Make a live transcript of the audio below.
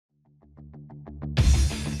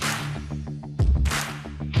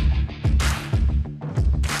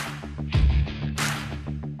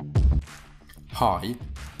Hi,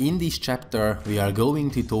 in this chapter we are going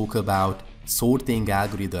to talk about sorting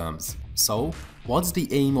algorithms. So, what's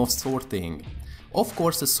the aim of sorting? Of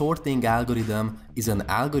course, a sorting algorithm is an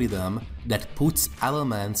algorithm that puts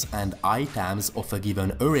elements and items of a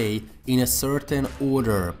given array in a certain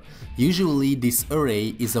order. Usually this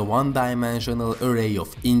array is a one-dimensional array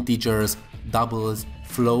of integers, doubles,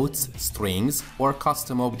 floats, strings, or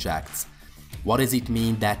custom objects. What does it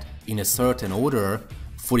mean that in a certain order?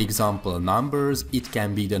 For example, numbers, it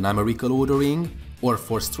can be the numerical ordering, or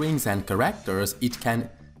for strings and characters, it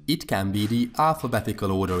can be the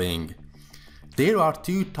alphabetical ordering. There are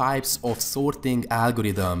two types of sorting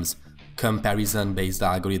algorithms: comparison-based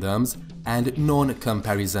algorithms and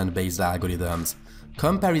non-comparison-based algorithms.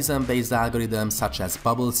 Comparison-based algorithms such as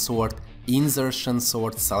bubble sort, insertion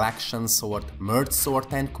sort, selection sort, merge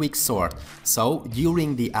sort, and quick sort. So,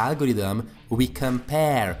 during the algorithm, we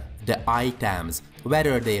compare the items,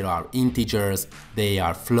 whether they are integers, they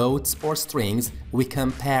are floats or strings, we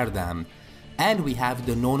compare them. And we have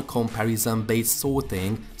the non-comparison based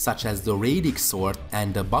sorting, such as the radix sort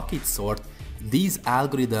and the bucket sort. These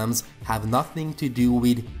algorithms have nothing to do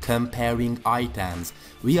with comparing items.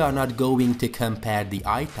 We are not going to compare the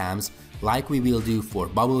items like we will do for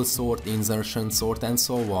bubble sort, insertion sort, and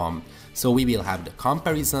so on. So we will have the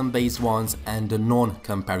comparison based ones and the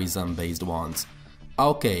non-comparison based ones.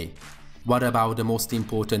 Okay, what about the most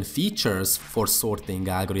important features for sorting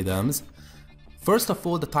algorithms? First of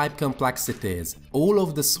all, the type complexities. All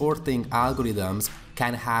of the sorting algorithms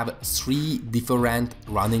can have three different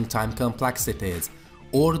running time complexities.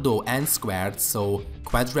 Ortho n squared, so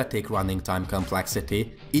quadratic running time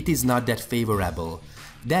complexity, it is not that favorable.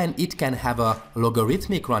 Then it can have a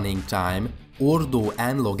logarithmic running time, ortho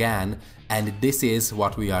n log n, and this is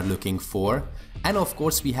what we are looking for. And of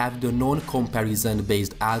course we have the non-comparison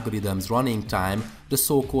based algorithms running time, the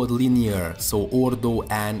so-called linear, so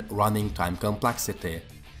ortho n running time complexity.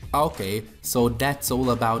 Okay, so that's all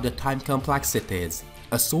about the time complexities.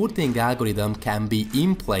 A sorting algorithm can be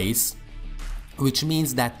in place, which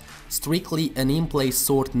means that strictly an in-place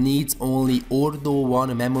sort needs only ortho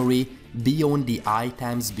 1 memory beyond the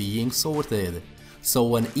items being sorted.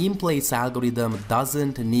 So an in-place algorithm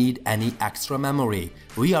doesn't need any extra memory.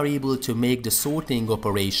 We are able to make the sorting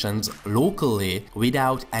operations locally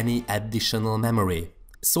without any additional memory.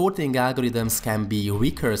 Sorting algorithms can be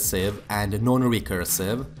recursive and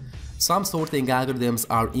non-recursive. Some sorting algorithms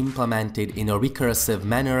are implemented in a recursive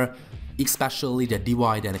manner, especially the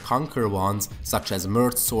divide and conquer ones such as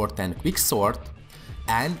merge sort and quick sort.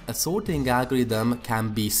 And a sorting algorithm can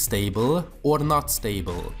be stable or not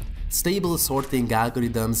stable. Stable sorting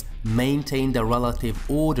algorithms maintain the relative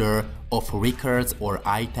order of records or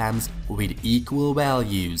items with equal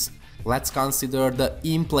values. Let's consider the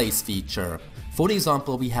in-place feature. For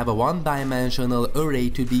example, we have a one-dimensional array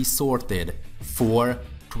to be sorted: 4,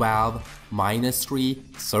 12, -3,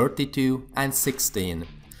 32, and 16.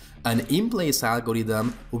 An in-place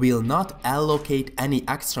algorithm will not allocate any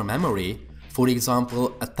extra memory, for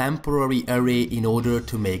example, a temporary array in order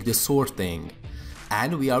to make the sorting.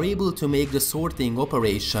 And we are able to make the sorting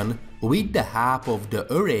operation with the half of the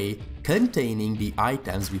array containing the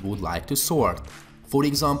items we would like to sort. For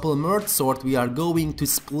example, merge sort, we are going to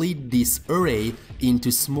split this array into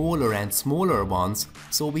smaller and smaller ones,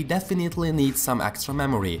 so we definitely need some extra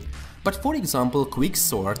memory. But for example, quick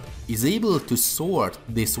sort is able to sort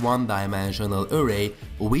this one-dimensional array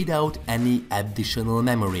without any additional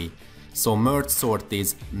memory. So merge sort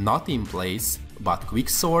is not in place, but quick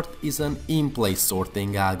sort is an in-place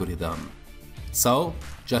sorting algorithm. So,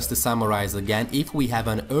 just to summarize again, if we have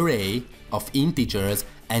an array of integers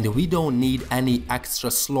and we don't need any extra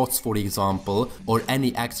slots, for example, or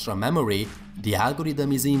any extra memory, the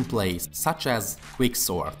algorithm is in place, such as quick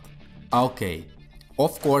sort. Okay,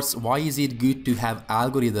 of course, why is it good to have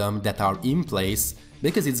algorithms that are in place?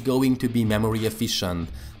 Because it's going to be memory efficient.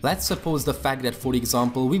 Let's suppose the fact that, for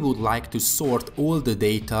example, we would like to sort all the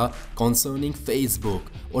data concerning Facebook,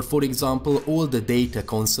 or for example, all the data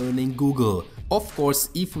concerning Google. Of course,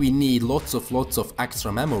 if we need lots of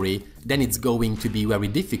extra memory, then it's going to be very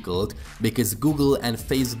difficult, because Google and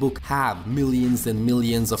Facebook have millions and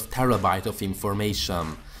millions of terabytes of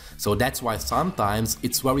information. So that's why sometimes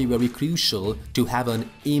it's very crucial to have an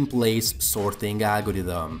in-place sorting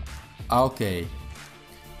algorithm. Okay.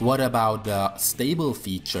 What about the stable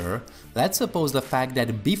feature? Let's suppose the fact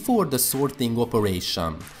that before the sorting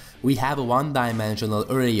operation, we have a one-dimensional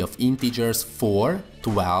array of integers 4,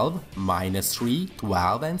 12, -3,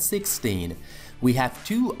 12, and 16. We have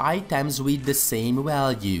two items with the same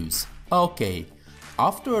values. Okay,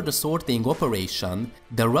 After the sorting operation,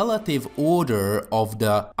 the relative order of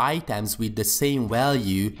the items with the same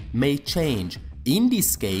value may change. In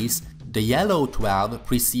this case, the yellow 12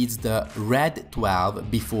 precedes the red 12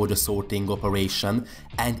 before the sorting operation,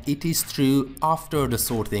 and it is true after the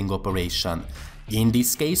sorting operation. In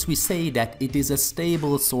this case, we say that it is a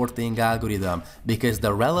stable sorting algorithm because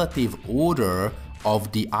the relative order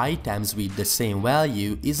of the items with the same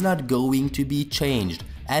value is not going to be changed.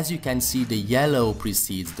 As you can see, the yellow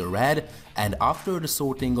precedes the red, and after the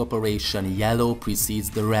sorting operation, yellow precedes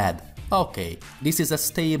the red. Okay, this is a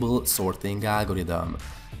stable sorting algorithm.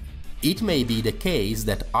 It may be the case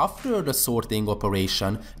that after the sorting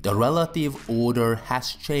operation, the relative order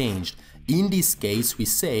has changed. In this case, we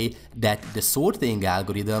say that the sorting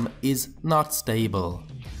algorithm is not stable.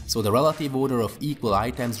 So the relative order of equal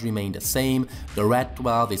items remain the same. The red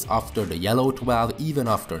 12 is after the yellow 12 even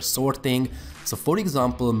after sorting. So for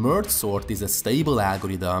example, merge sort is a stable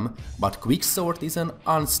algorithm, but quicksort is an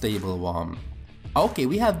unstable one. Okay,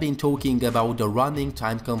 we have been talking about the running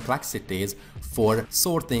time complexities for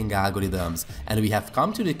sorting algorithms, and we have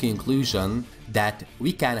come to the conclusion that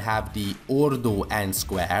we can have the ordo n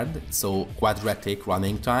squared, so quadratic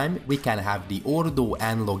running time, we can have the ordo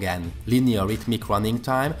n log n linear arithmetic running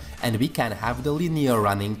time, and we can have the linear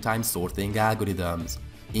running time sorting algorithms.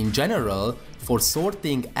 In general, for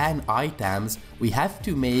sorting n items, we have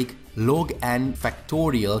to make log n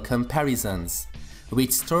factorial comparisons.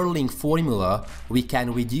 With Stirling formula, we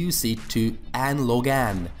can reduce it to n log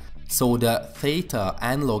n. So the theta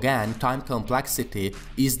n log n time complexity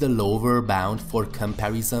is the lower bound for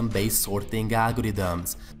comparison-based sorting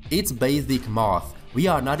algorithms. It's basic math. We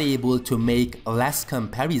are not able to make less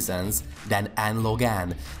comparisons than n log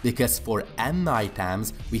n, because for n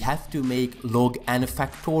items we have to make log n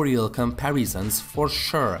factorial comparisons for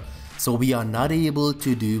sure. So we are not able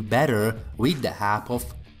to do better with the help of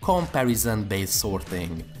comparison-based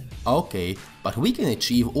sorting. Okay, but we can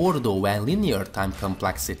achieve ordo and linear time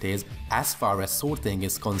complexities as far as sorting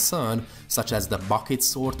is concerned, such as the bucket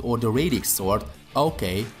sort or the radix sort.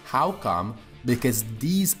 Okay, how come? Because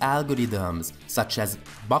these algorithms, such as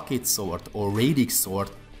bucket sort or radix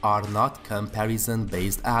sort, are not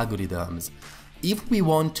comparison-based algorithms. If we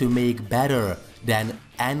want to make better than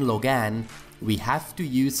n log n, we have to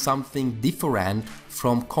use something different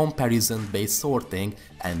from comparison-based sorting,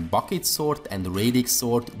 and bucket sort and radix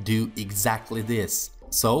sort do exactly this.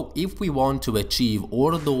 So if we want to achieve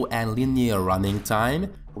ordo and linear running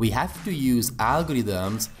time, we have to use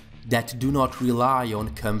algorithms that do not rely on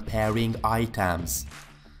comparing items.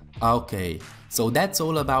 Okay, so that's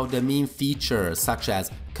all about the main features such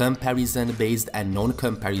as comparison-based and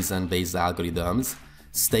non-comparison-based algorithms,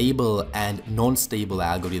 stable and non-stable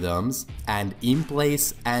algorithms, and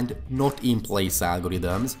in-place and not in-place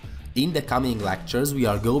algorithms. In the coming lectures, we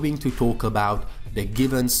are going to talk about the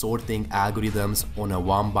given sorting algorithms on a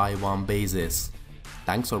one-by-one basis.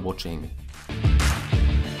 Thanks for watching.